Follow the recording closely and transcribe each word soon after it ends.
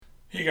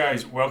Hey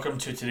guys, welcome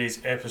to today's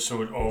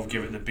episode of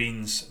Give It the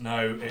Beans.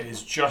 Now, it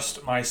is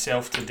just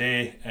myself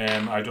today.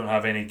 I don't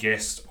have any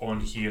guests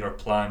on here or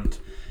planned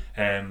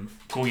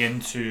going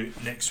into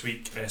next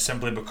week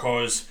simply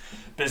because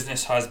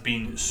business has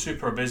been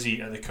super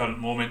busy at the current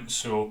moment.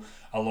 So,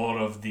 a lot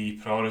of the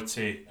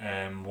priority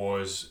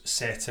was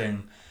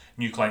setting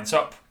new clients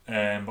up,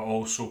 but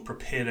also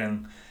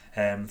preparing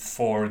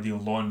for the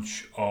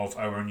launch of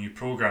our new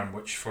program,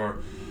 which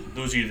for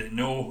those of you that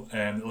know,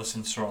 that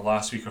listened sort of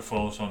last week or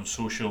follow us on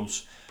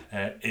socials,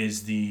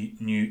 is the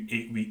new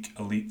 8-week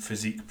Elite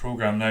Physique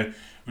program. Now,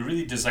 we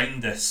really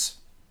designed this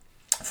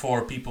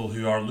for people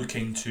who are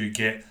looking to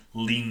get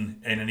lean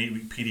in an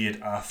 8-week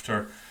period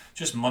after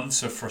just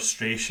months of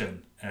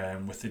frustration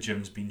with the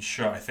gyms being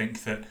shut. I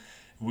think that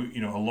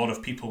a lot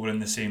of people were in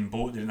the same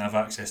boat. They didn't have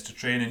access to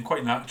training.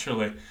 Quite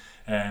naturally,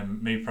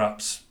 maybe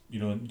perhaps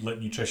let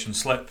nutrition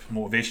slip,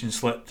 motivation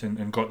slipped,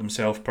 and got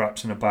themselves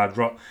perhaps in a bad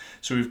rut.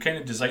 So we've kind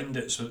of designed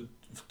it so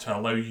to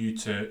allow you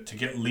to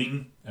get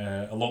lean,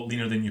 a lot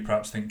leaner than you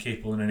perhaps think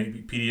capable in an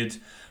 8-week period,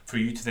 for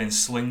you to then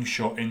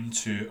slingshot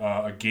into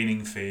a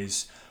gaining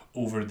phase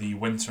over the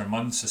winter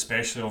months,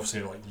 especially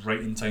obviously like right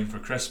in time for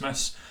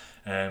Christmas.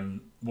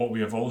 What we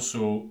have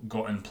also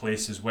got in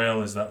place as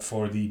well is that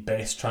for the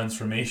best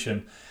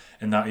transformation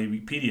in that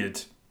 8-week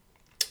period,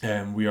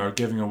 we are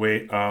giving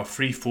away a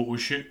free photo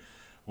shoot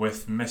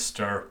with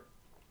Mr.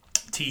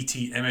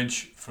 TT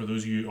Image. For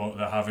those of you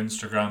that have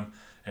Instagram,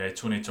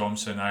 Tony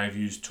Thompson. I've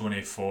used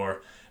Tony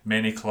for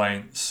many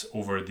clients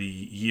over the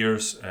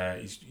years.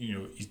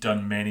 He's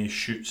done many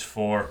shoots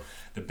for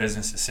the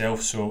business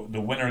itself. So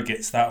the winner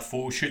gets that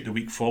photo shoot the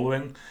week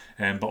following,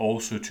 but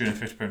also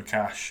 £250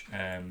 cash.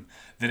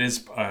 There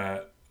is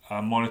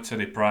a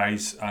monetary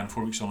prize and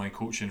 4 weeks online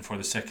coaching for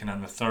the second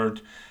and the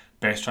third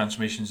best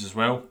transformations as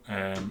well,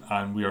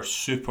 and we are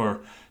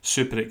super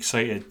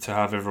excited to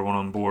have everyone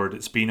on board.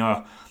 It's been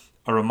a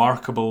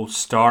remarkable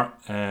start.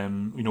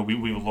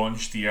 We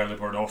launched the early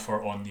bird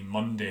offer on the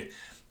Monday,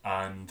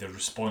 and the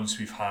response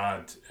we've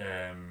had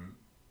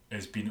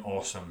has been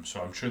awesome.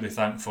 So I'm truly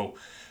thankful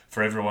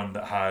for everyone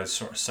that has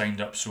sort of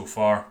signed up so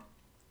far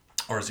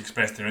or has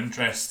expressed their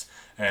interest.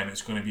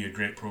 It's going to be a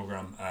great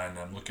program, and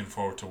I'm looking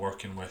forward to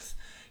working with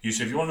you.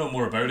 So if you want to know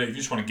more about it, if you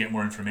just want to get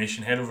more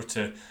information, head over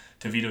to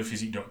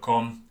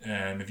vidophysique.com.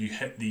 If you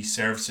hit the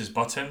services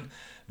button,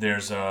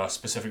 there's a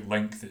specific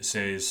link that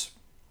says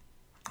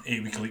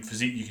 8-week Elite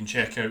Physique. You can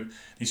check out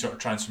these sort of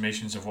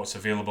transformations of what's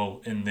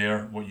available in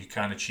there, what you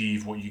can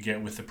achieve, what you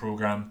get with the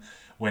program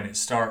when it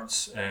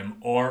starts,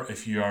 or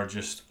if you are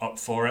just up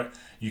for it,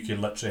 you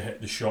can literally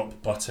hit the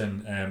shop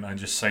button and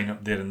just sign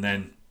up there and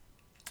then.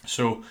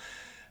 So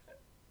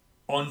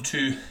on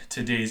to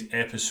today's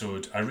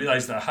episode. I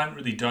realised that I hadn't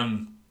really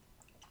done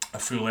a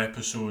full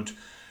episode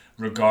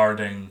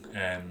regarding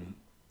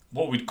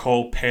what we'd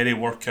call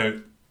peri-workout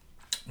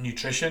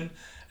nutrition,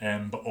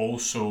 but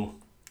also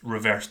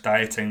reverse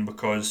dieting,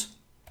 because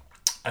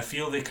I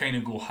feel they kind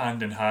of go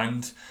hand in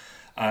hand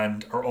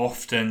and are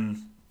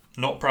often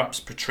not perhaps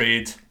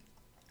portrayed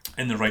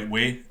in the right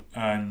way.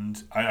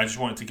 And I just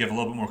wanted to give a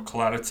little bit more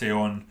clarity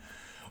on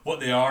what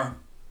they are,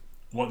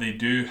 what they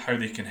do, how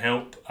they can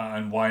help,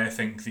 and why I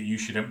think that you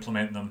should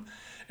implement them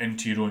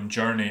into your own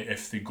journey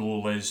if the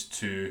goal is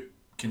to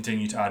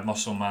continue to add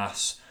muscle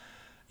mass,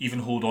 even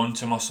hold on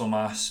to muscle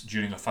mass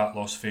during a fat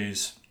loss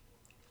phase,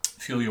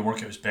 feel your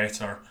workouts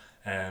better,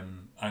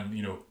 and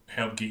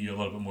help get you a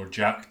little bit more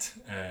jacked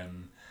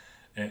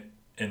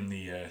in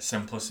the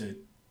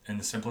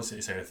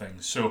simplicity side of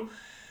things. So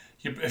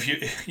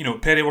if you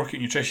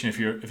peri-workout nutrition,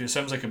 if it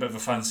sounds like a bit of a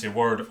fancy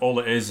word, all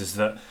it is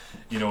that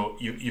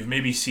you've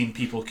maybe seen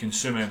people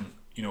consuming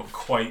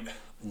quite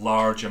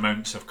large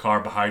amounts of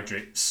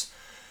carbohydrates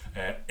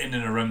in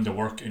and around the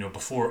work,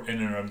 before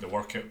in and around the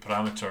workout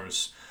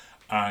parameters,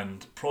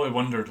 and probably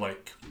wondered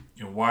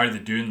why are they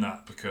doing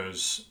that?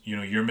 Because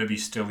you're maybe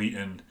still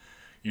eating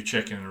your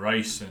chicken and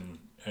rice, and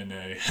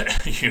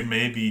you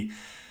may be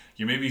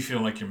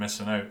feeling like you're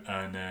missing out.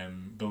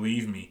 And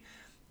believe me,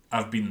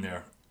 I've been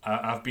there.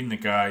 I've been the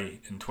guy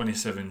in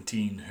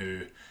 2017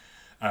 who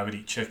I would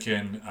eat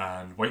chicken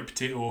and white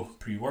potato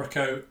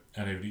pre-workout,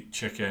 and I would eat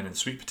chicken and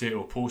sweet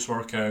potato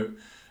post-workout,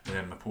 and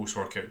then my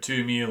post-workout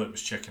 2 meal, it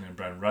was chicken and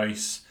brown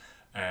rice.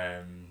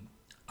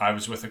 I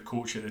was with a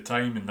coach at the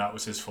time, and that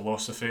was his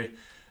philosophy,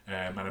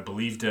 and I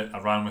believed it. I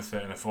ran with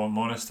it, and if I'm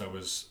honest, I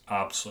was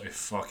absolutely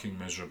fucking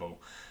miserable.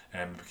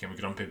 I became a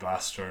grumpy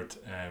bastard.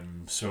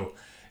 So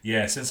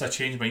yeah, since I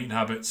changed my eating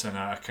habits and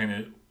I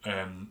kind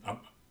of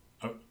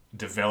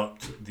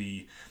developed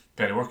the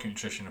better working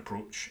nutrition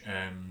approach,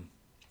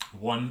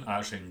 one, I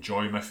actually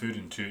enjoy my food,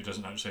 and two, it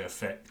doesn't actually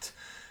affect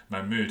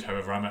my mood.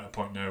 However, I'm at a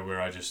point now where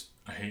I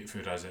hate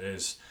food as it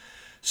is.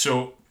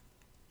 So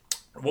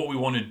what we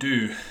want to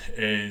do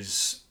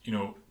is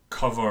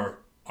cover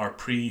our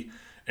pre,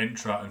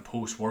 intra and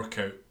post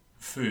workout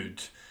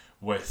food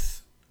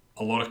with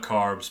a lot of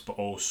carbs, but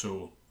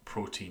also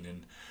protein.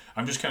 And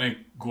I'm just kind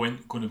of going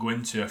to go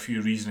into a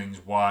few reasonings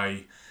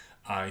why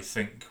I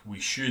think we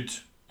should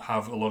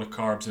have a lot of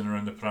carbs in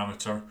around the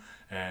parameter,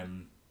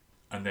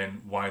 and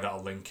then why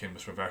that'll link in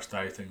with reverse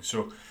dieting.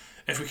 So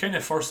if we kind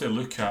of firstly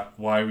look at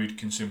why we'd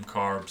consume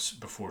carbs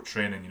before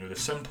training, the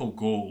simple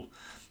goal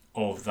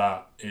of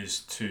that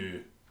is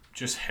to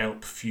just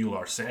help fuel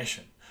our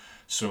session.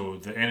 So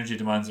the energy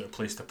demands that are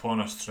placed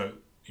upon us throughout,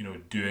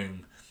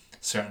 doing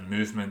certain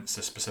movements,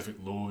 a specific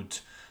load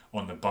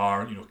on the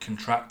bar,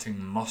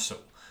 contracting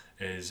muscle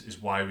is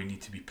why we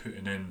need to be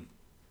putting in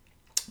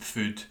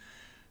food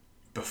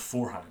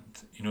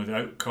beforehand. The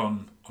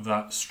outcome of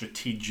that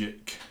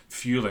strategic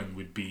fueling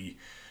would be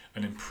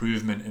an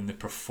improvement in the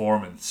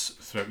performance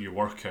throughout your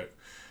workout,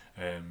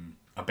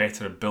 a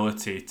better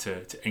ability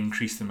to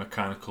increase the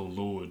mechanical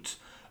load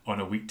on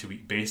a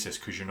week-to-week basis,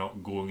 because you're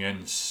not going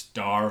in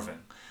starving.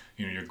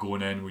 You're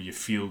going in where you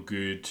feel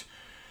good,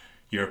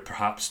 you're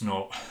perhaps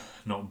not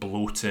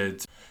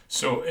bloated.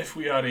 So if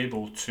we are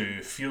able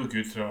to feel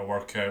good throughout a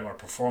workout, our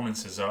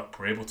performance is up,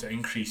 we're able to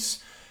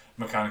increase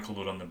mechanical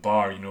load on the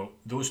bar,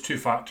 those two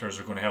factors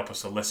are going to help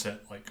us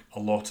elicit like a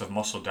lot of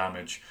muscle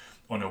damage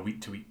on a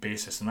week-to-week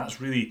basis, and that's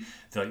really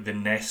the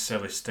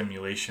necessary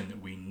stimulation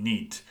that we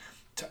need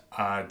to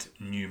add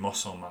new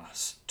muscle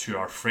mass to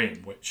our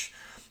frame, which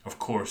of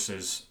course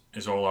is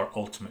all our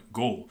ultimate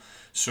goal.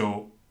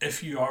 So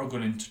if you are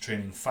going into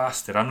training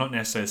fasted, I'm not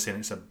necessarily saying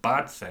it's a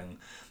bad thing.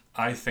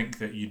 I think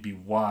that you'd be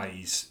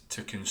wise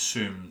to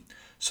consume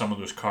some of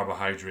those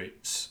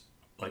carbohydrates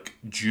like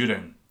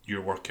during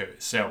your workout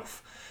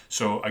itself.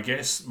 So I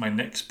guess my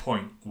next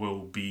point will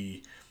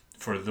be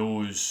for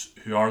those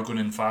who are going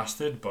in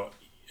fasted, but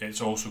it's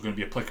also going to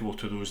be applicable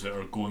to those that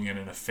are going in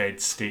a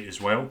fed state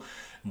as well,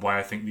 and why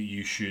I think that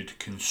you should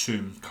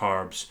consume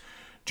carbs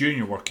during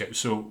your workout.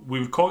 So we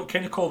would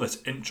call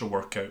this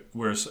intra-workout,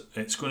 whereas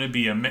it's going to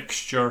be a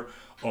mixture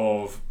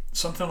of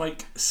something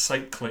like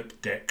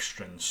cyclic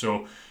dextrin.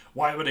 So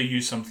why would I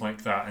use something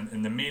like that?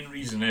 And the main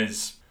reason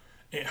is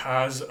it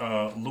has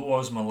a low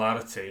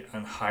osmolarity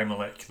and high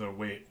molecular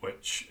weight,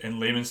 which in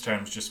layman's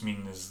terms just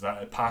means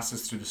that it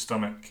passes through the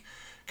stomach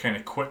kind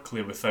of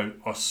quickly without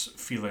us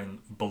feeling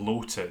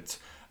bloated,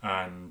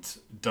 and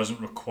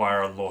doesn't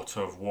require a lot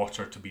of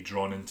water to be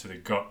drawn into the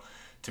gut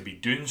to be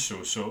doing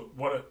so. So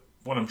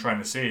what I'm trying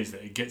to say is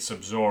that it gets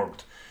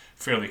absorbed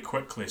fairly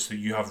quickly, so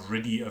you have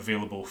ready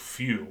available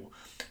fuel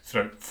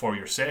for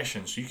your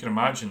session. So you can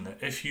imagine that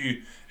if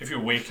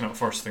you're waking up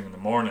first thing in the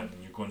morning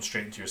and you're going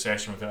straight into your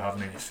session without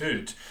having any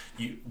food,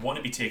 you want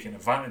to be taking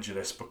advantage of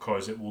this,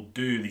 because it will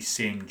do the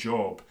same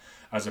job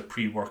as a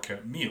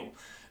pre-workout meal.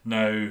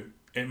 Now,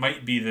 it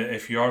might be that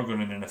if you are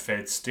going in a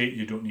fed state,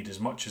 you don't need as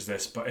much as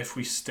this, but if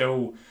we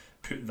still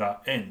put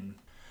that in,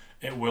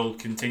 it will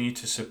continue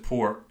to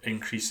support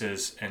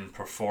increases in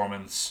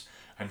performance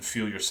and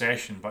fuel your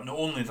session. But not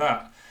only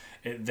that,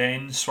 it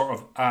then sort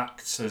of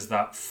acts as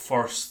that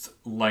first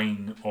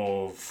line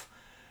of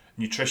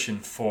nutrition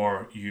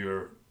for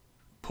your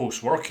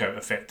post-workout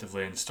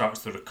effectively, and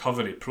starts the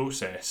recovery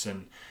process.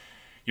 And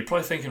you're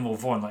probably thinking, well,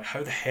 Vaughn, like,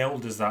 how the hell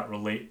does that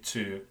relate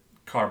to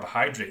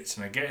carbohydrates?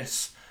 And I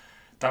guess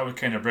that would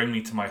kind of bring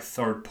me to my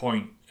third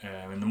point,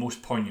 and the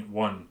most poignant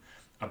one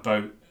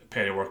about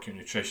peri-workout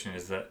nutrition,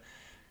 is that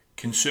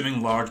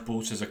consuming large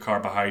doses of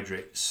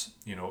carbohydrates,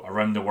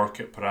 around the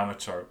workout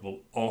parameter, will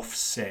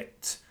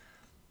offset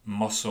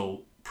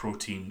muscle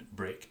protein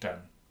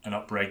breakdown and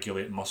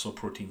upregulate muscle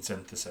protein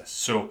synthesis.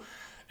 So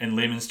in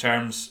layman's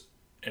terms,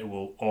 it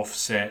will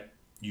offset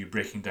you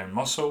breaking down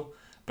muscle,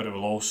 but it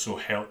will also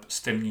help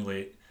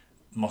stimulate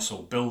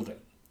muscle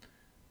building.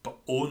 But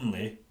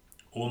only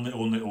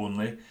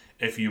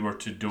if you were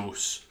to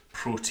dose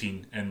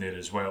protein in there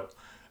as well.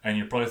 And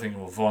you're probably thinking,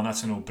 well, Vaughn,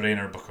 that's a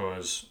no-brainer,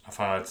 because I've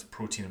had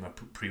protein in my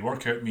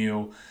pre-workout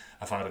meal,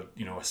 I've had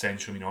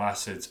essential amino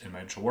acids in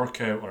my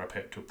intra-workout or a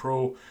Pepto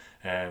Pro,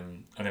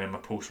 and then in my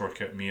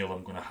post-workout meal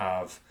I'm going to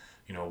have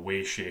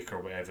whey shake or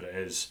whatever it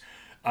is.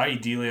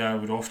 Ideally, I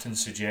would often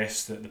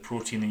suggest that the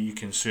protein that you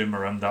consume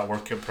around that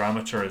workout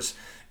parameter is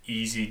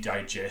easy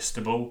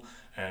digestible,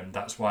 and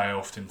that's why I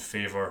often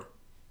favour,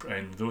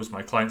 and those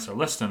my clients are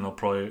listening, they'll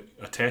probably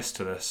attest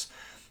to this,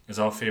 is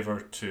I'll favour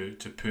to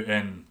put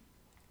in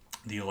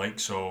the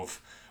likes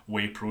of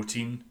whey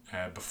protein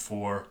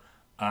before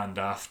and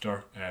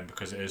after,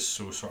 because it is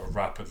so sort of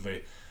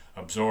rapidly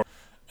absorbed.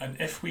 And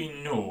if we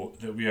know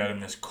that we are in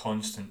this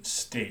constant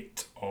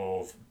state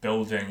of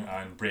building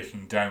and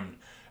breaking down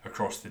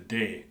across the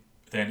day,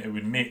 then it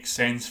would make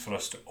sense for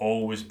us to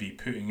always be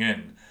putting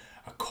in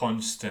a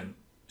constant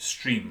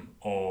stream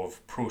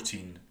of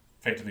protein,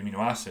 effectively amino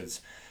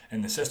acids,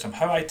 in the system.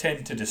 How I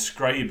tend to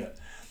describe it,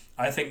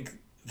 I think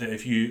that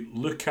if you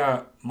look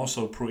at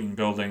muscle protein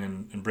building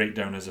and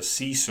breakdown as a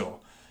seesaw,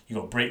 you've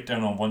got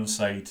breakdown on one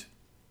side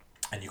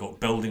and you've got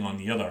building on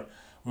the other.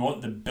 We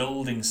want the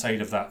building side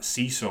of that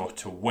seesaw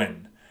to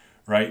win,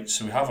 right?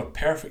 So we have a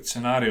perfect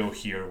scenario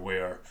here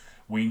where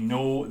we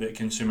know that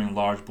consuming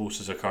large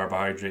doses of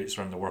carbohydrates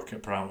around the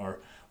workout parameter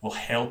will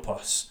help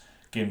us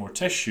gain more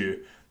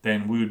tissue.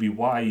 Then we would be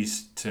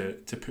wise to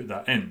put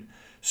that in.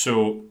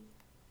 So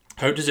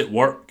how does it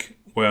work?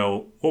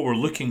 Well, what we're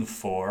looking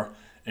for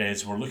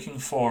is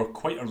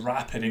quite a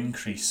rapid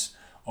increase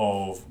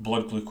of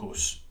blood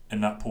glucose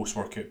in that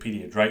post-workout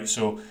period, right?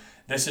 So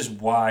this is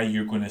why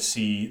you're going to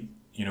see,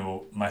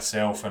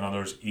 myself and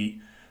others eat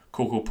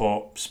Cocoa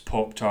Pops,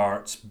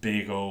 Pop-Tarts,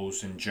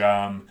 bagels and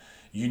jam,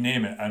 you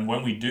name it. And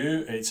when we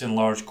do, it's in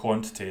large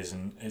quantities.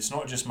 And it's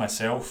not just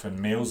myself and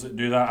males that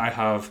do that. I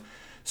have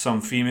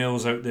some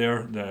females out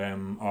there that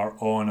are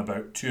on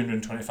about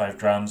 225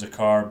 grams of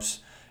carbs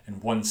in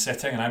one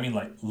sitting. And I mean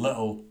like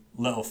little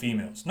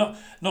females. Not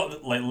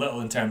like little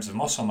in terms of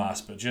muscle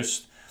mass, but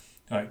just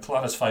like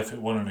Clara's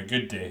 5'1" on a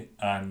good day,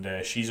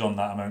 and she's on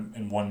that amount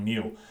in one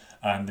meal.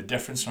 And the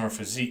difference in her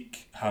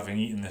physique, having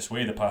eaten this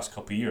way the past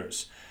couple of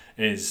years,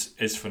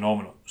 is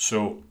phenomenal.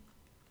 So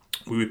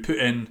we would put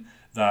in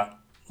that,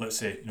 let's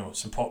say,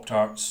 some Pop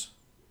Tarts,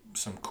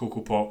 some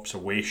Cocoa Pops, a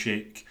whey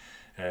shake,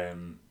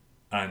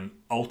 and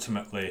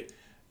ultimately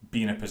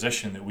be in a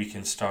position that we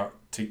can start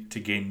to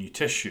gain new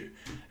tissue.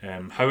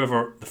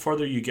 However, the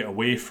further you get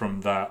away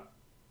from that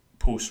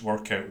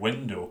post-workout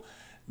window,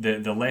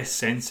 the less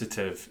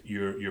sensitive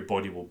your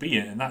body will be.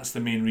 And that's the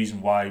main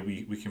reason why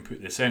we can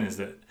put this in, is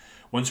that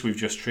once we've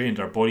just trained,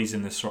 our body's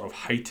in this sort of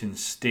heightened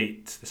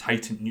state, this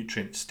heightened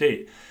nutrient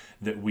state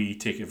that we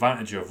take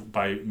advantage of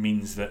by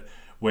means that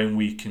when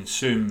we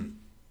consume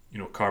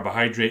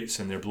carbohydrates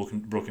and they're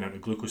broken out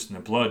of glucose in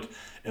the blood,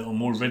 it'll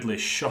more readily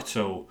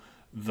shuttle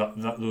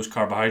those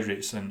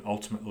carbohydrates and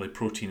ultimately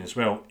protein as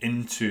well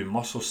into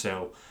muscle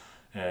cells,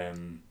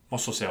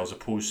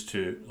 opposed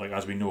to, like,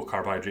 as we know,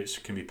 carbohydrates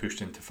can be pushed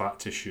into fat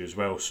tissue as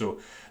well. So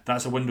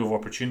that's a window of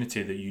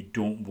opportunity that you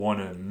don't want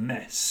to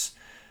miss,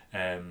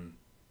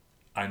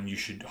 and you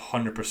should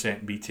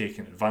 100% be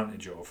taken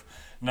advantage of.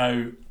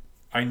 Now,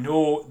 I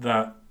know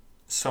that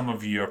some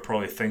of you are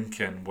probably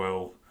thinking,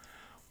 well,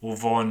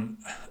 Vaughn,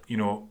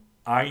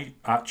 I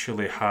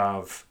actually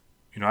have,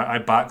 I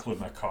backload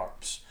my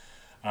carbs,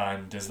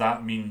 and does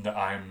that mean that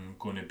I'm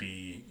going to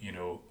be,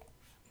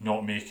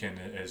 not making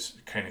as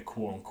kind of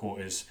quote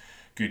unquote as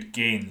good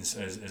gains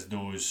as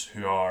those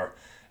who are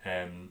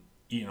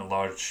eating a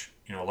large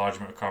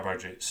amount of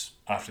carbohydrates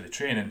after the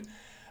training?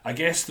 I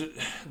guess that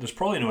there's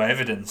probably no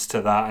evidence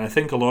to that, and I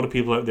think a lot of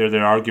people out there,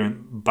 their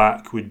argument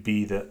back would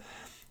be that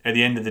at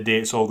the end of the day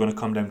it's all going to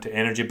come down to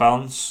energy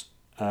balance,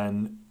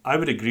 and I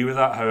would agree with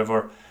that.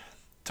 However,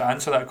 to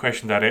answer that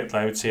question directly,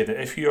 I would say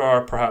that if you are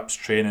perhaps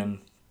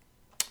training,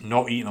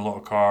 not eating a lot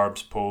of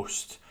carbs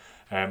post,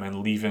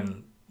 and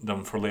leaving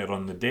them for later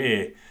on in the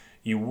day,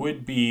 you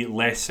would be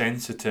less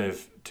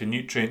sensitive to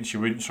nutrients. You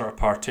wouldn't sort of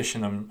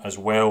partition them as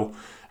well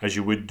as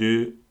you would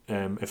do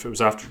if it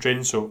was after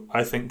training. So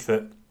I think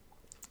that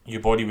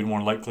your body would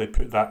more likely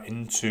put that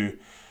into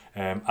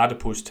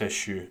adipose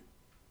tissue.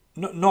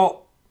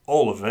 Not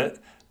all of it,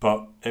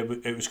 but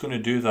it was going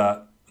to do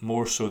that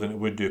more so than it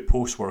would do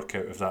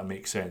post-workout, if that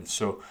makes sense.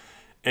 So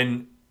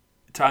to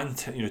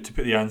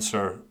put the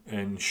answer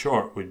in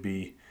short would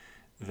be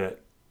that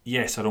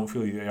yes, I don't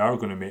feel they are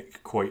going to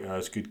make quite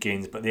as good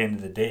gains, but at the end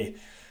of the day,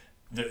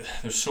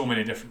 there's so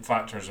many different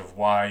factors of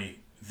why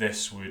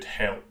this would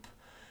help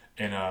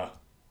in a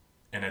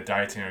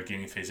dieting or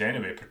gaining phase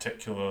anyway,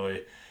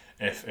 particularly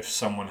if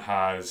someone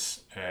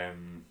has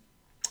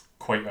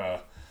quite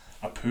a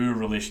poor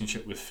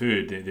relationship with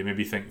food. They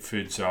maybe think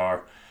foods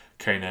are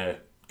kind of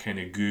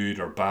good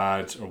or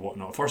bad or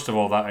whatnot. First of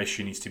all, that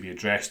issue needs to be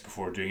addressed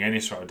before doing any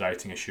sort of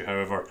dieting issue.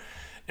 However,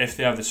 if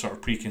they have this sort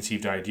of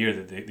preconceived idea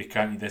that they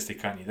can't eat this, they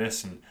can't eat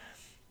this, and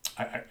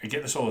I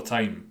get this all the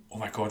time. Oh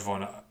my God,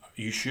 Vaughn, are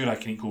you sure I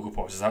can eat Cocoa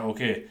Pops? Is that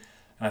okay?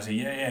 And I say,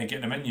 yeah,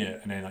 get them in you.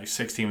 And then like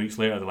 16 weeks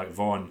later, they're like,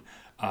 Vaughn,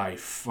 I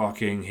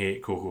fucking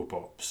hate Cocoa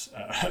Pops,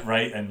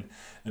 right? And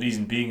the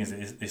reason being is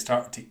that they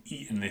start to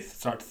eat and they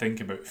start to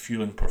think about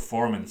fueling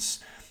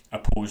performance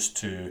opposed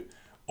to,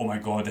 oh my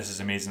God, this is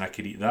amazing, I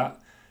could eat that.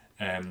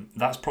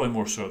 That's probably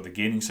more so the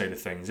gaining side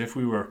of things. If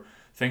we were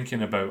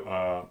thinking about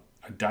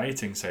a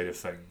dieting side of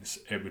things,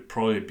 it would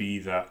probably be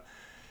that,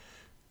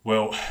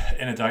 well,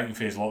 in a dieting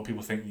phase, a lot of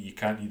people think that you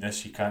can't eat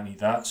this, you can't eat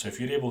that. So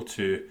if you're able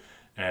to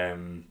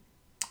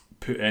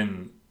put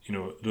in,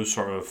 those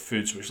sort of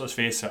foods, which, let's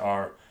face it,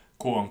 are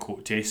quote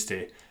unquote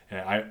tasty,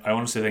 I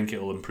honestly think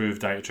it'll improve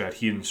dietary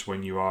adherence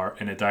when you are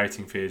in a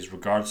dieting phase,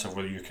 regardless of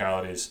whether your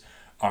calories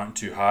aren't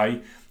too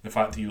high. The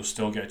fact that you'll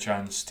still get a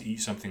chance to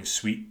eat something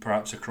sweet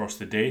perhaps across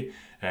the day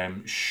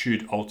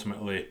should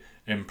ultimately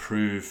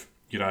improve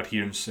your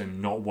adherence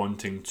and not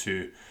wanting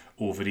to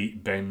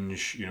overeat,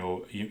 binge.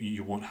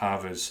 You won't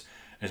have as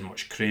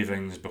much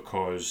cravings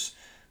because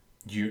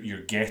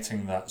you're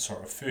getting that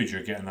sort of food,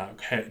 you're getting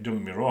that hit. Don't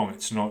get me wrong,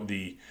 it's not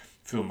the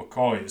full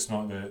McCoy, it's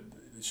not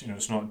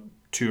it's not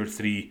 2 or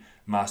 3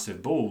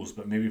 massive bowls,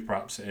 but maybe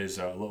perhaps it is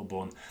a little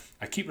bowl.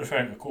 I keep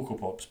referring to Cocoa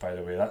Pops, by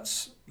the way.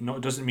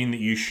 It doesn't mean that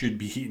you should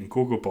be eating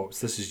Cocoa Pops.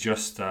 This is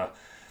just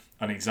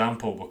an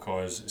example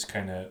because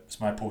it's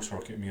my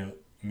post-workout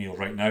meal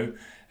right now.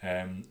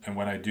 And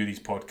when I do these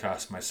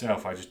podcasts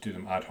myself, I just do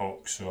them ad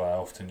hoc, so I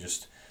often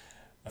just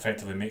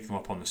effectively make them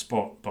up on the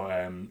spot.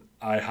 But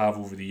I have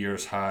over the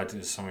years had,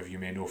 as some of you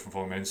may know from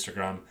following my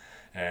Instagram,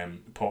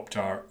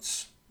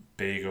 Pop-Tarts,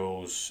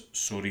 bagels,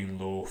 sodium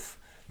loaf,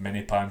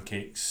 mini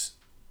pancakes,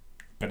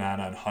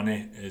 banana and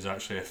honey is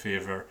actually a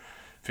favourite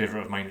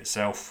favourite of mine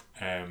itself.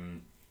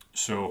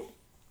 So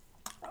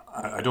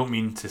I don't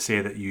mean to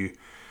say that you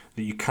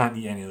can't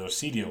eat any other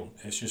cereal.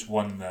 It's just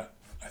one that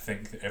I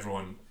think that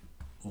everyone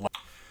likes.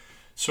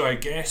 So I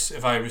guess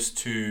if I was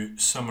to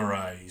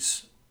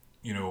summarise,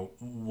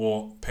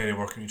 what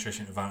peri-workout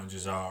nutrition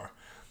advantages are,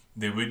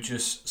 they would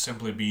just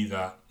simply be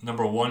that,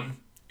 number one,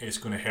 it's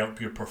going to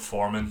help your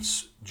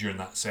performance during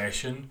that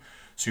session.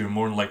 So you're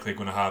more than likely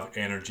going to have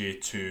energy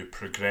to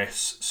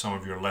progress some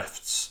of your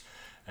lifts,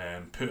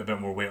 put a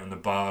bit more weight on the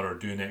bar or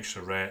do an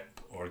extra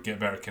rep or get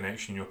better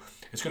connection.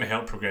 It's going to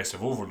help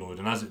progressive overload,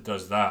 and as it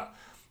does that,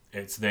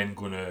 it's then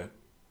going to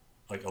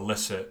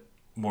elicit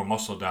more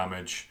muscle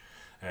damage,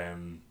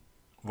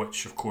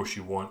 which of course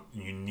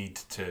you need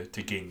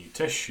to gain new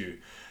tissue.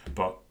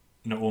 But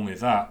not only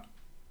that,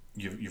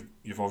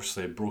 you've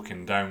obviously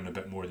broken down a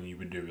bit more than you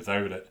would do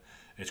without it.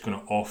 It's going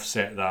to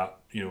offset that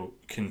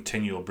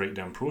continual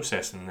breakdown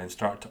process and then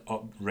start to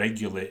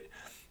up-regulate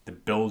the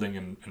building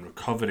and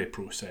recovery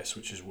process,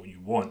 which is what you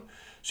want.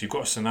 So you've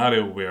got a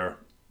scenario where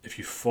if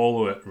you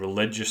follow it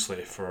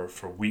religiously for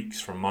weeks,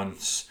 for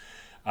months,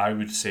 I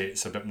would say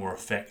it's a bit more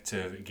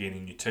effective at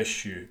gaining new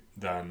tissue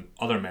than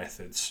other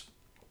methods.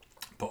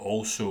 But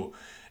also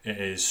it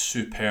is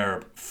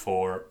superb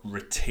for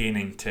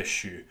retaining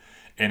tissue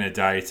in a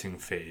dieting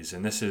phase.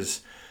 And this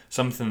is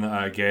something that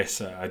I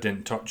guess I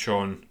didn't touch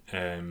on,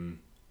 and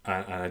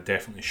I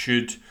definitely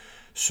should.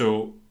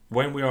 So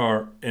when we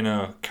are in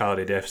a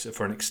calorie deficit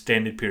for an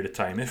extended period of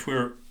time, if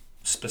we're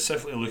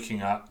specifically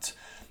looking at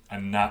a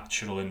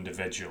natural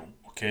individual,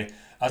 okay,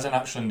 as a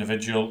natural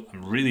individual,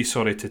 I'm really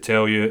sorry to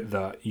tell you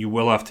that you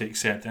will have to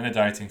accept in a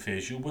dieting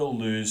phase you will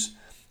lose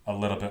a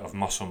little bit of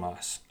muscle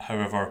mass.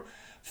 However,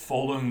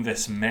 following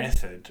this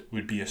method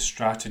would be a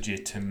strategy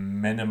to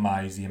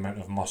minimize the amount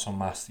of muscle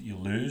mass that you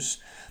lose,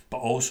 but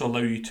also allow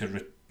you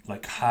to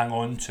hang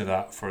on to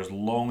that for as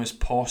long as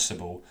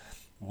possible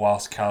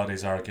whilst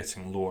calories are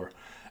getting lower.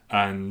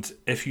 And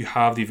if you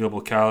have the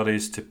available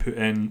calories to put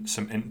in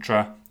some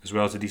intra as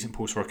well as a decent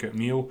post-workout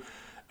meal,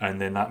 and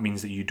then that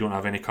means that you don't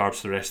have any carbs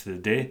for the rest of the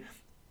day,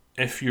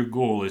 if your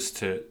goal is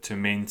to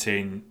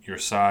maintain your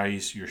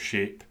size, your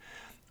shape,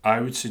 I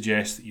would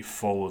suggest that you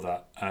follow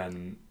that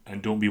and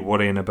don't be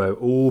worrying about,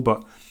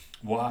 but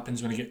what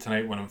happens when I get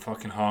tonight when I'm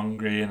fucking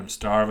hungry and I'm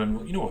starving?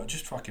 Well, you know what,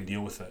 just fucking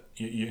deal with it.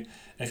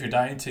 If you're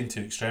dieting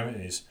to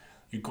extremities,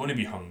 you're going to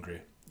be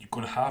hungry. You're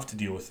going to have to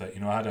deal with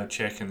it. I had a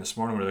check-in this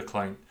morning with a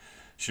client.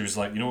 She was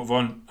like,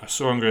 Vaughn, I was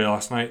so hungry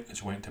last night, I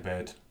just went to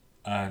bed.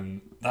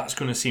 And that's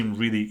going to seem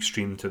really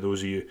extreme to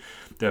those of you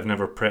that have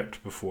never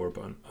prepped before,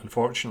 but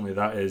unfortunately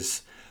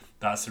that's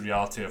the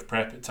reality of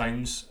prep at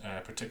times,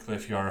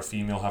 particularly if you are a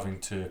female having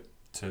to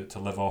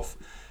live off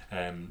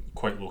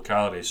quite low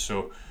calories.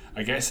 So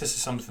I guess this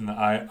is something that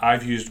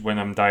I've used when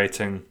I'm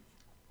dieting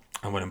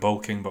and when I'm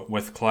bulking, but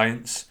with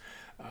clients,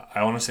 I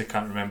honestly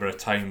can't remember a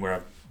time where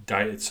I've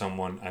dieted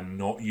someone and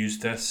not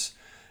used this.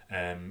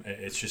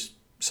 It's just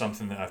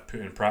something that I've put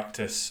in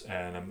practice,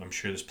 and I'm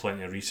sure there's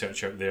plenty of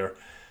research out there.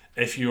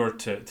 If you were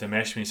to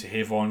message me and say,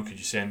 hey Vaughn, could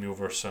you send me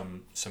over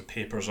some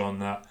papers on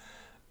that?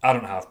 I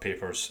don't have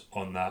papers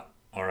on that,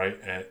 alright?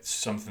 It's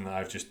something that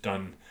I've just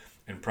done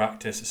in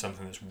practice. It's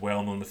something that's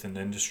well known within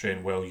the industry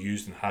and well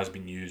used and has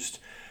been used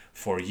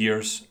for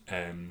years.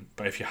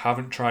 But if you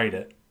haven't tried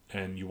it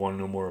and you want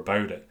to know more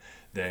about it,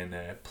 then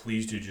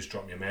please do just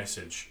drop me a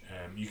message.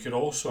 You could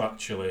also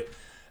actually,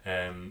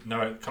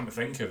 now I come to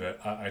think of it,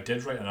 I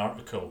did write an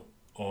article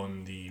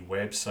on the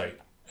website.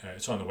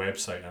 It's on the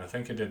website, and I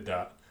think I did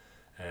that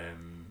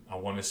I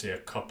want to say a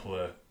couple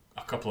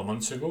of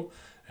months ago.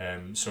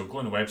 So go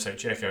on the website,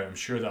 check out. I'm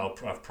sure that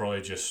I've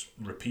probably just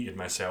repeated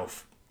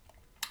myself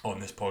on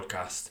this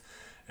podcast,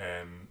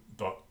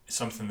 but it's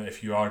something that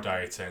if you are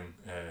dieting,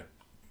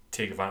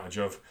 take advantage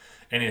of.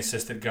 Any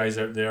assisted guys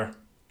out there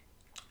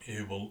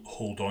who will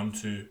hold on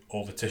to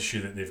all the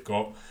tissue that they've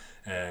got,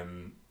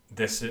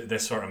 this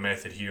sort of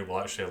method here will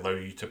actually allow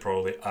you to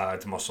probably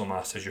add muscle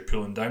mass as you're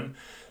pulling down,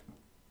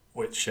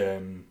 which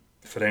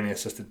for any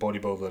assisted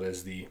bodybuilder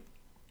is the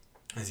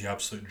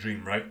absolute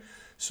dream, right?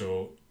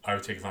 So I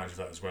would take advantage of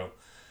that as well.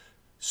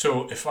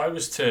 So if I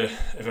was to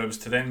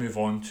then move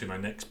on to my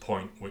next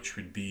point, which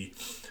would be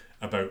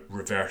about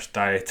reverse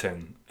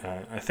dieting,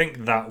 I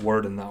think that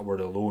word and that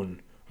word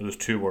alone, or those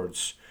two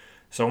words,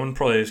 someone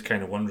probably is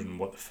kind of wondering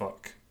what the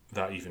fuck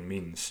that even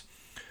means.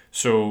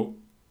 So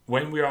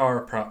when we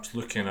are perhaps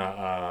looking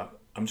at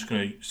I'm just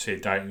going to say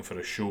dieting for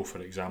a show, for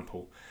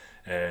example,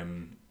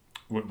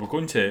 we're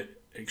going to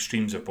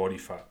extremes of body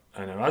fat,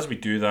 and as we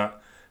do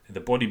that, the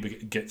body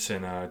gets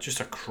in just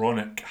a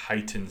chronic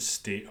heightened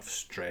state of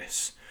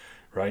stress,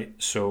 right?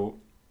 So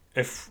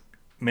if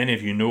many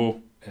of you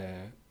know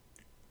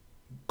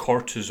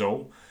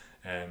cortisol,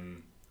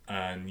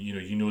 and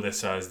you know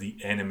this as the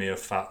enemy of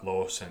fat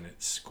loss, and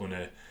it's going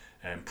to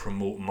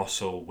promote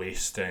muscle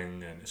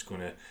wasting, and it's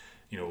going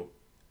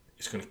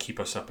to keep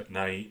us up at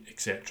night,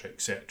 etc.,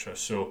 etc.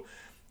 So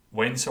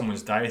when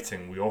someone's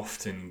dieting, we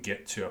often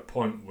get to a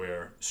point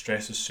where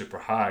stress is super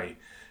high,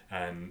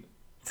 and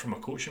from a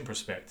coaching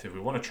perspective, we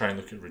want to try and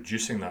look at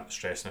reducing that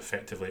stress and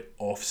effectively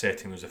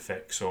offsetting those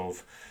effects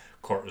of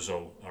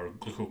cortisol or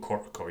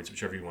glucocorticoids,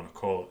 whichever you want to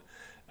call it.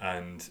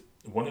 And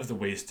one of the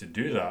ways to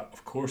do that,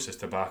 of course, is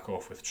to back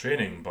off with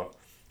training, but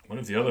one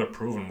of the other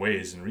proven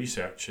ways in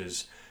research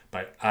is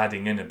by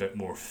adding in a bit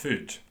more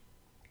food.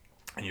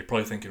 And you're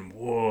probably thinking,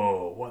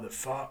 whoa, what the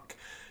fuck?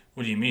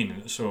 What do you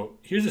mean? So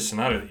here's a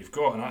scenario that you've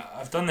got, and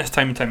I've done this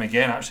time and time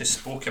again. I actually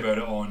spoke about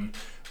it on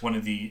one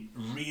of the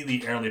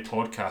really early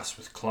podcasts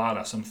with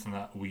Clara, something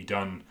that we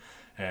done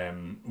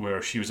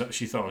where she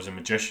thought I was a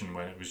magician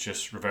when it was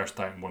just reverse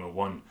dieting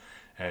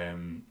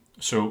 101.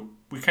 So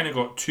we kind of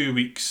got 2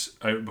 weeks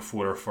out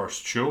before our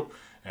first show.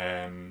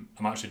 I'm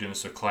actually doing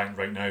this with a client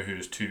right now who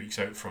is 2 weeks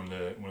out from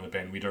one of the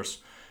Ben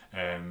Weeders.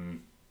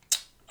 And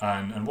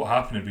what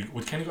happened,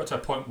 we kind of got to a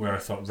point where I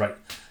thought, right,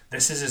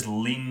 this is as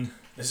lean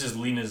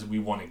as we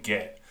want to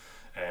get.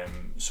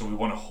 So we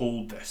want to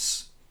hold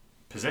this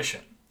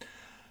position.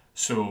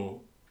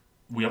 So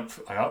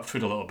I upped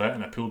food a little bit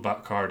and I pulled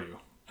back cardio.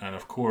 And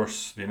of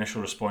course, the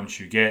initial response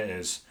you get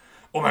is,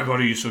 oh my God,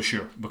 are you so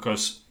sure?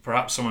 Because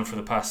perhaps someone for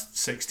the past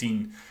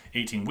 16,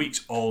 18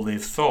 weeks, all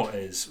they've thought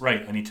is,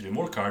 right, I need to do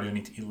more cardio, I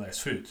need to eat less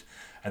food.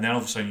 And then all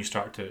of a sudden you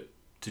start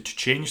to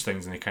change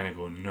things and they kind of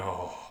go,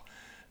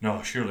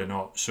 no, surely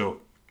not.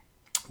 So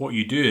what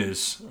you do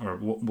is, or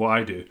what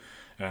I do,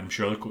 and I'm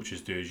sure other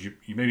coaches do, is you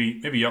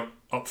maybe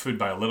up food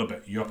by a little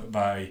bit. You up it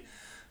by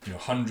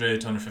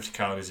 100, 150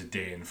 calories a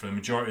day. And for the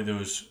majority of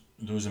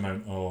those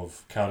amount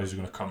of calories are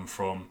going to come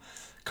from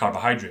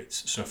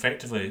carbohydrates. So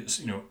effectively,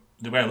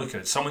 the way I look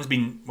at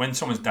it, when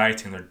someone's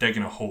dieting, they're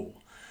digging a hole,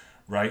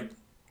 right?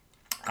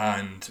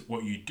 And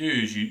what you do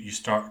is you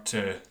start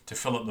to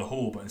fill up the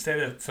hole, but instead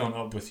of filling it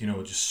up with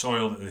just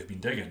soil that they've been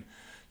digging,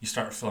 you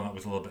start filling it up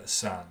with a little bit of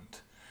sand,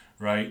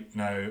 right?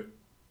 Now,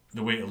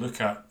 the way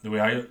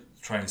I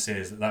try and say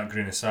is that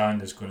grain of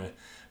sand is going to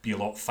be a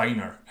lot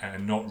finer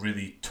and not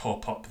really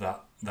top up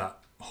that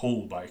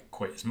hole by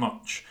quite as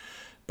much.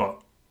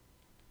 But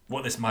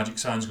what this magic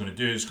sand is going to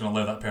do is going to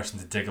allow that person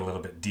to dig a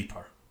little bit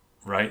deeper,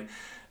 right?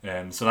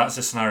 So that's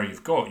the scenario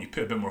you've got. You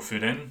put a bit more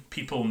food in.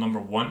 People, number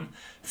one,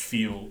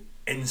 feel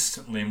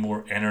instantly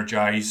more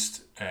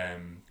energized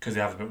because they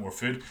have a bit more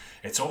food.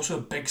 It's also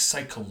a big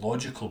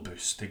psychological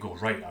boost. They go,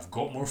 right, I've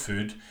got more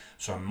food,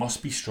 so I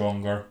must be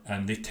stronger.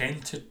 And they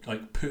tend to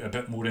put a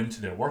bit more into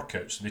their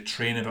workouts. So they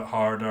train a bit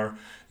harder,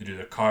 they do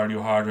their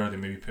cardio harder, they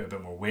maybe put a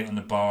bit more weight on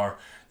the bar,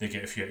 they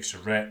get a few extra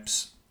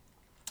reps.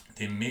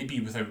 They maybe,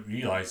 without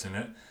realizing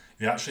it,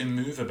 they actually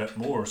move a bit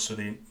more, so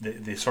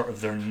they sort of,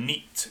 their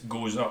NEAT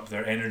goes up,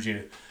 their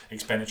energy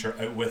expenditure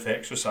out with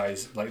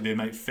exercise. They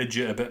might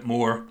fidget a bit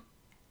more,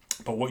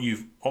 but what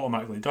you've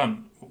automatically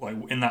done,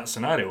 in that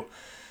scenario,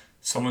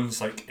 someone's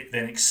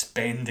then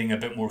expending a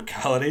bit more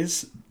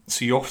calories.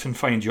 So you often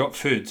find you up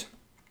food,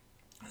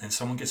 and then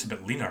someone gets a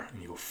bit leaner,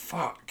 and you go,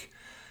 fuck,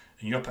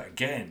 and you up it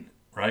again,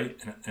 right?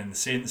 And the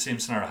same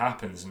scenario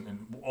happens,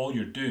 and all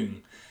you're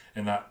doing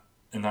in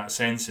that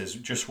sense is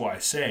just what I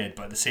said,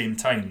 but at the same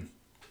time,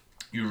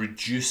 you're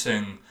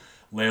reducing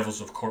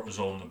levels of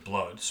cortisol in the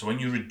blood. So when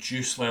you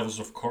reduce levels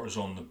of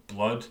cortisol in the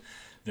blood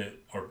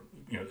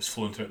that's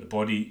flowing throughout the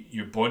body,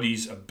 your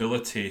body's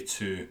ability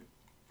to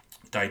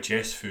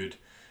digest food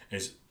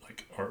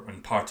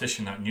and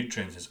partition that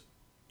nutrients is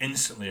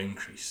instantly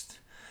increased.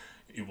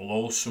 It will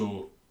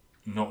also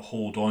not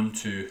hold on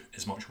to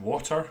as much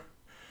water.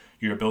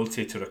 Your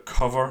ability to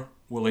recover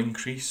will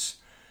increase.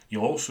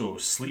 You'll also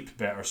sleep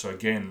better, so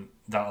again,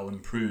 that'll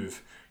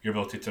improve your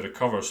ability to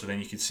recover. So then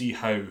you can see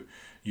how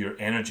your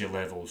energy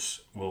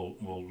levels will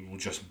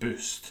just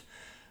boost.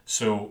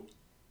 So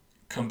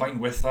combined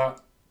with that,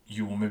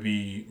 you will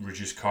maybe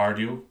reduce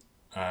cardio.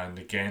 And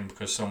again,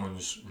 because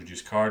someone's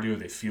reduced cardio,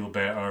 they feel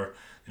better.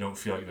 They don't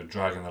feel like they're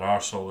dragging their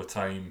arse all the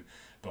time.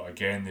 But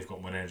again, they've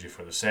got more energy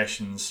for the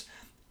sessions.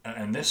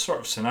 And this sort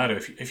of scenario,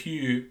 if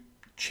you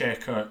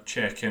check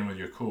in with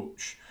your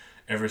coach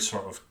every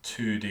sort of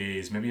 2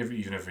 days, maybe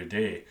even every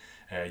day,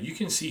 you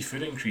can see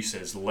food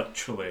increases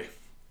literally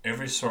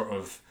every sort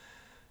of,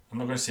 I'm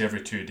not going to say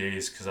every 2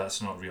 days because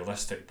that's not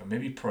realistic, but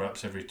maybe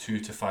perhaps every 2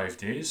 to 5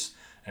 days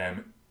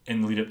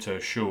in the lead up to a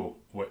show,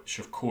 which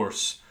of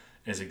course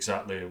is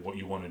exactly what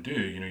you want to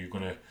do. You're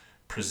going to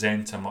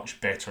present a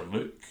much better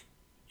look.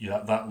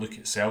 That look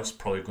itself is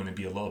probably going to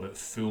be a little bit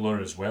fuller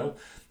as well.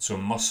 So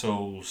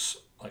muscles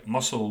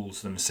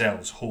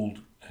themselves hold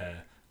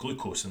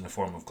glucose in the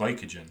form of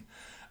glycogen,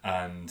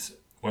 and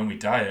when we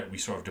diet, we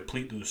sort of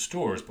deplete those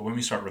stores. But when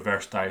we start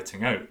reverse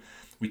dieting out,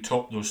 we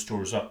top those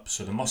stores up,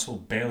 so the muscle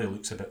belly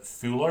looks a bit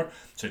fuller.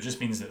 So it just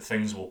means that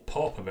things will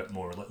pop a bit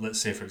more. Let's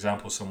say, for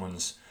example, some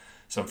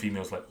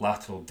females,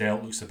 lateral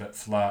delt looks a bit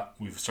flat.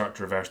 We've started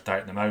to reverse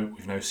diet them out.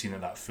 We've now seen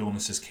that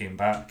fullness has came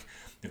back.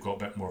 They've got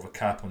a bit more of a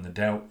cap on the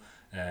delt.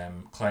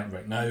 Client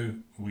right now,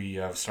 we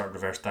have started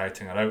reverse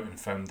dieting her out and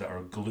found that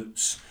our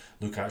glutes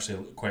look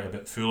actually quite a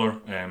bit fuller,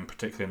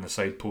 particularly in the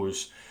side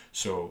pose.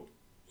 So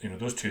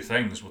those two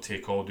things will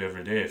take all day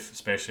every day,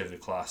 especially if the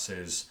class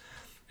is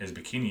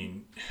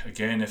bikini.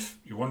 Again, if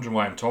you're wondering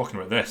why I'm talking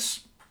about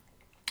this,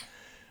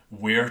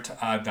 where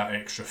to add that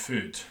extra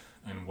food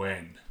and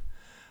when.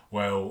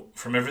 Well,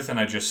 from everything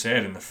I just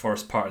said in the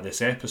first part of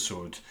this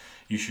episode,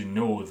 you should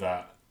know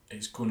that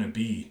it's going to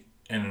be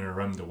in and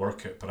around the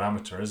workout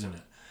parameter, isn't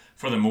it?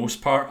 For the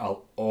most part,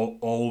 I'll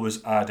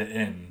always add it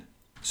in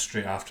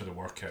straight after the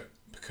workout,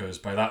 because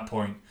by that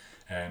point,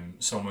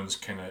 someone's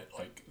kind of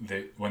like,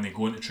 when they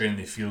go into training,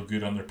 they feel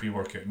good on their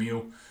pre-workout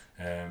meal.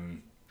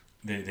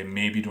 They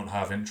maybe don't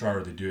have intra,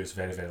 or they do, it's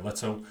very, very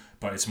little,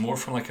 but it's more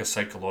from like a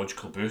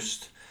psychological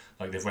boost.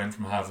 Like they've went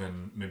from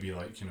having maybe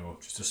like,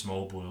 just a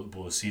small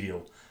bowl of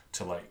cereal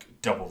to like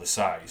double the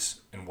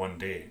size in one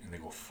day, and they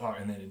go fuck,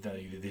 and then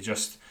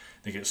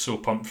they get so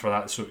pumped for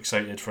that, so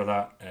excited for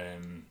that,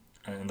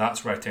 and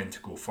that's where I tend to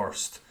go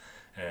first.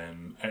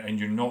 And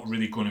you're not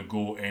really going to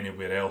go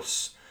anywhere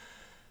else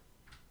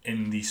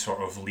in the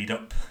sort of lead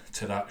up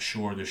to that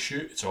show or the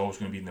shoot. It's always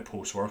going to be in the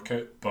post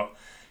workout. But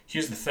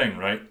here's the thing,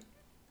 right?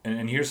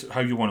 And here's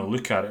how you want to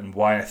look at it, and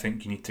why I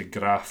think you need to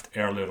graft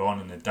earlier on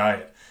in the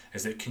diet,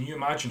 is that, can you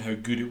imagine how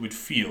good it would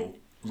feel,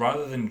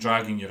 rather than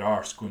dragging your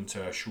arse going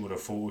to a show or a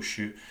photo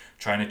shoot,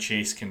 trying to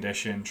chase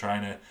condition,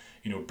 trying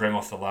to bring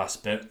off the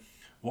last bit?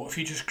 What if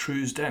you just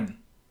cruised in,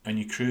 and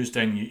you cruised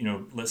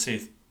in, let's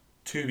say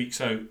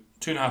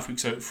 2.5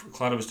 weeks out,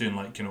 Clara was doing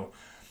like,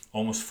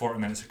 almost 40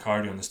 minutes of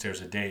cardio on the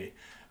stairs a day,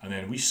 and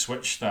then we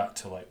switched that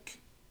to like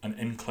an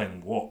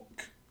incline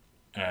walk,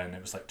 and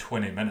it was like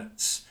 20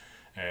 minutes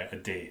a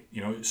day,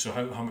 so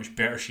how much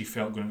better she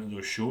felt going into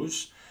those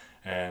shows.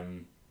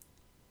 And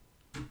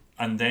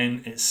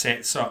then it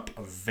sets up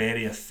a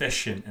very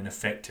efficient and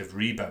effective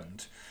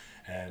rebound.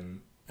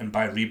 And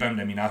by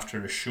rebound, I mean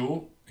after a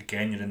show,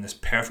 again, you're in this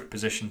perfect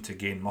position to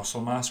gain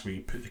muscle mass, where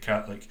you put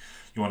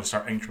you want to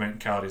start incrementing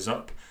calories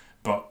up,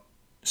 but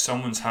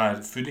someone's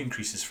had food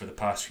increases for the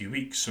past few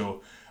weeks,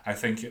 so I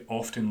think it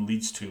often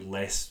leads to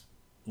less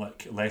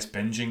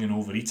binging and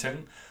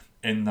overeating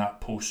in that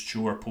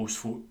post-show or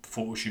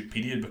post-photo shoot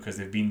period, because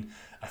they've been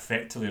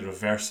effectively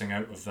reversing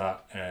out of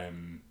that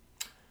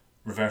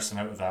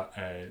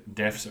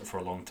deficit for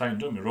a long time.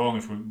 Don't get me wrong,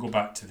 if we go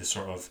back to the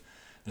sort of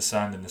the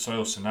sand in the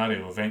soil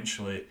scenario,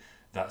 eventually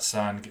that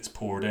sand gets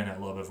poured in at a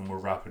little bit of a more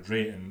rapid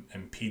rate and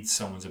impedes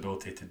someone's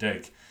ability to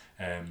dig.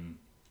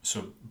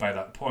 So by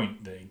that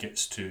point that it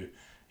gets to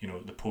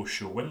the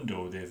post-show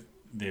window,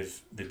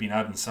 they've been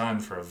adding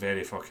sand for a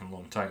very fucking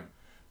long time.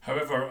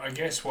 However, I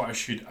guess what I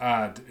should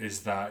add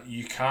is that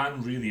you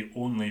can really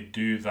only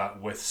do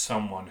that with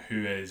someone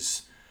who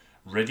is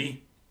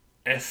ready.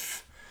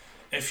 If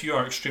you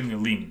are extremely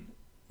lean,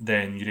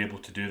 then you're able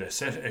to do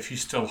this. If you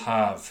still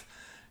have,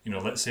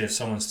 let's say if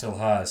someone still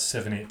has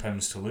 7-8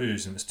 pounds to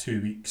lose, and it's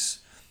 2 weeks,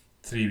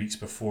 3 weeks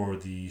before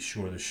the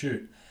show or the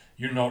shoot,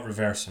 you're not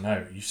reversing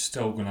out. You're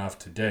still going to have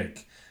to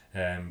dig.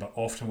 But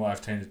often what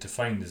I've tended to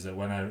find is that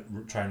when I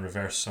try and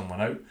reverse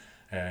someone out,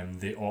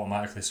 they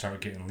automatically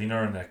start getting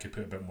leaner, and I could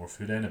put a bit more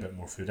food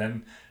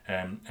in,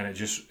 and it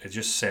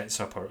just sets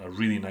up a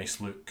really nice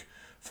look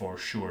for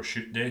show or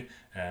shoot day.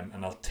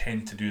 And I'll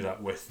tend to do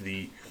that with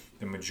the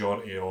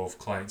majority of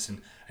clients,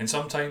 and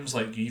sometimes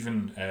like you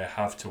even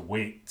have to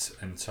wait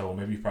until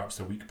maybe perhaps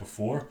the week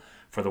before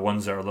for the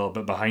ones that are a little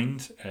bit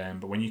behind.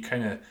 But when you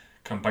kind of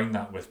combine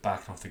that with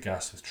backing off the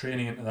gas with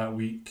training into that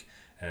week,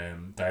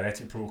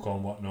 diuretic protocol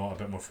and whatnot, a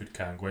bit more food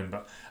can go in.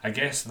 But I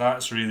guess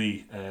that's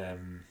really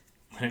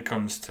when it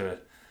comes to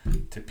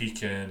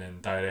peaking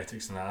and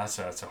diuretics and that's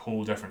a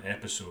whole different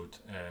episode,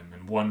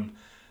 and one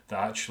that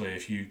actually,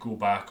 if you go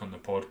back on the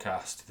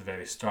podcast at the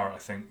very start, I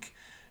think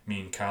me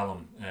and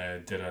Callum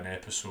did an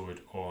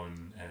episode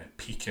on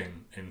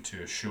peaking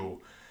into a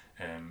show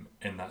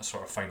in that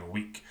sort of final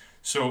week.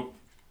 So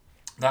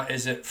that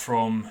is it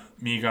from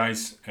me,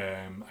 guys.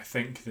 I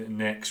think that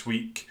next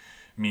week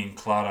me and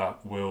Clara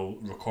will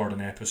record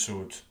an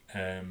episode,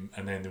 and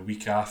then the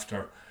week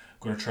after,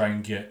 going to try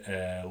and get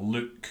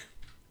Luke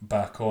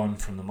back on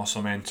from the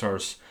Muscle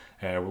Mentors.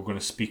 We're going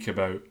to speak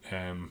about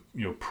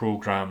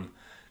program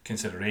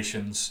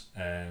considerations.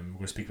 We're going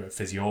to speak about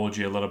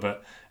physiology a little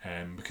bit,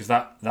 because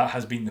that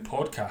has been the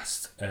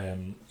podcast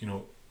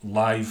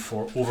live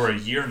for over a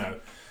year now,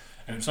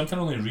 and it's something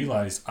I only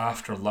realised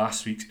after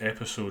last week's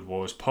episode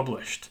was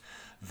published,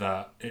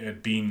 that it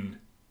had been,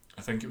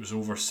 I think it was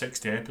over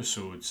 60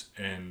 episodes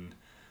in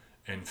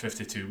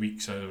 52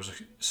 weeks. There was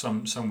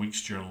some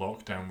weeks during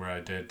lockdown where I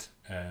did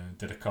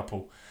a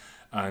couple,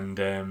 and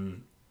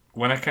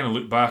when I kind of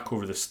look back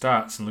over the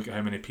stats and look at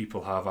how many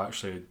people have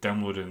actually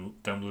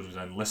downloaded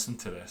and listened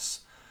to this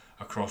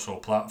across all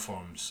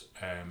platforms,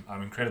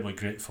 I'm incredibly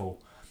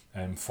grateful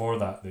for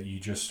that you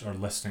just are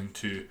listening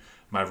to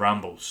my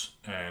rambles,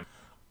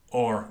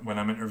 or when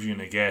I'm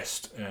interviewing a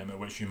guest, at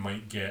which you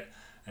might get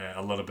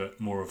a little bit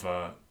more of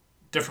a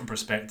different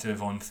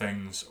perspective on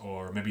things,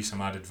 or maybe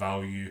some added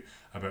value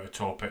about a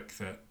topic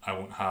that I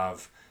won't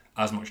have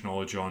as much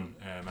knowledge on.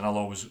 And I'll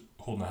always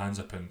hold my hands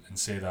up and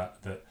say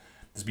that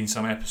there's been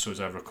some episodes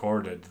I've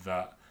recorded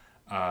that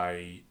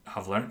I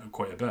have learnt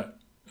quite a bit.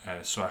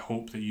 So I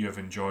hope that you have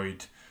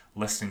enjoyed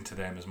listening to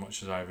them as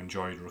much as I've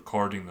enjoyed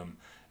recording them.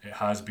 It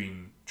has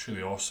been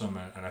truly awesome,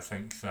 and I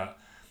think that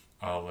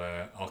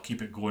I'll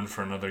keep it going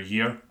for another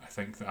year. I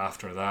think that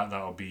after that,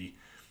 that'll be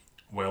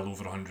well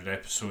over 100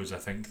 episodes. I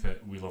think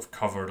that we'll have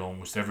covered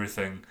almost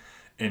everything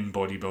in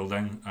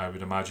bodybuilding, I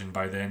would imagine,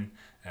 by then.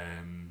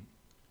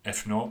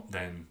 If not,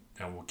 then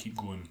we'll keep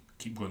going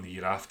the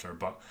year after.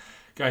 But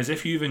guys,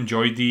 if you've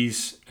enjoyed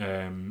these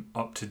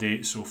up to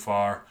date so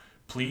far,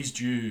 please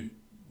do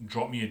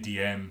drop me a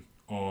DM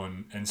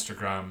on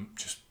Instagram.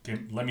 Just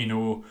let me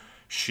know,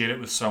 share it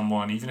with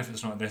someone, even if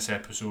it's not this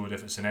episode,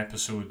 if it's an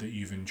episode that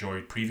you've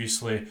enjoyed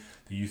previously,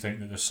 that you think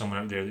that there's someone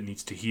out there that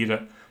needs to hear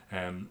it.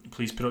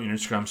 Please put it on your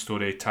Instagram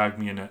story, tag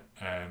me in it,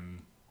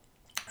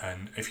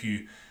 and if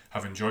you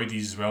have enjoyed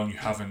these as well and you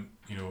haven't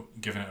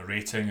given it a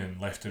rating and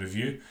left a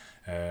review,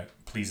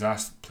 please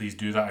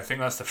do that. I think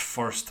that's the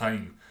first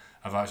time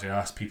I've actually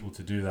asked people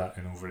to do that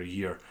in over a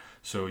year.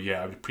 So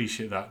yeah, I would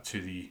appreciate that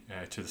to the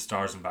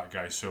stars and back,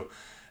 guys. So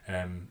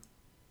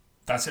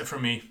that's it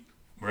from me.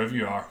 Wherever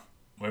you are,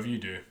 whatever you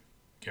do,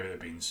 give it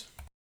the beans.